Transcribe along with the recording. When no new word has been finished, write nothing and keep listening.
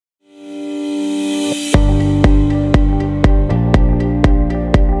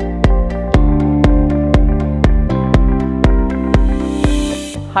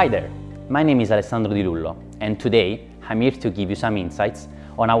Hi there, my name is Alessandro Di Lullo, and today I'm here to give you some insights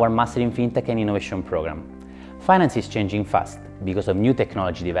on our Master in Fintech and Innovation program. Finance is changing fast because of new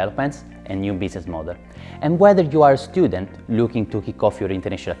technology developments and new business model. And whether you are a student looking to kick off your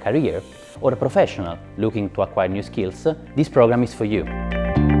international career or a professional looking to acquire new skills, this program is for you.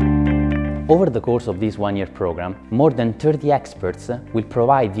 Over the course of this one-year program, more than 30 experts will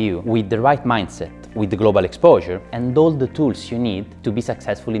provide you with the right mindset, with the global exposure, and all the tools you need to be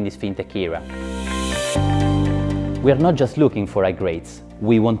successful in this fintech era. We are not just looking for high grades,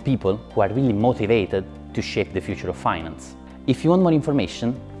 we want people who are really motivated to shape the future of finance. If you want more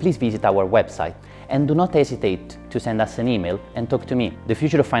information, please visit our website and do not hesitate to send us an email and talk to me. The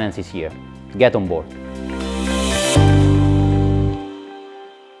future of finance is here. Get on board.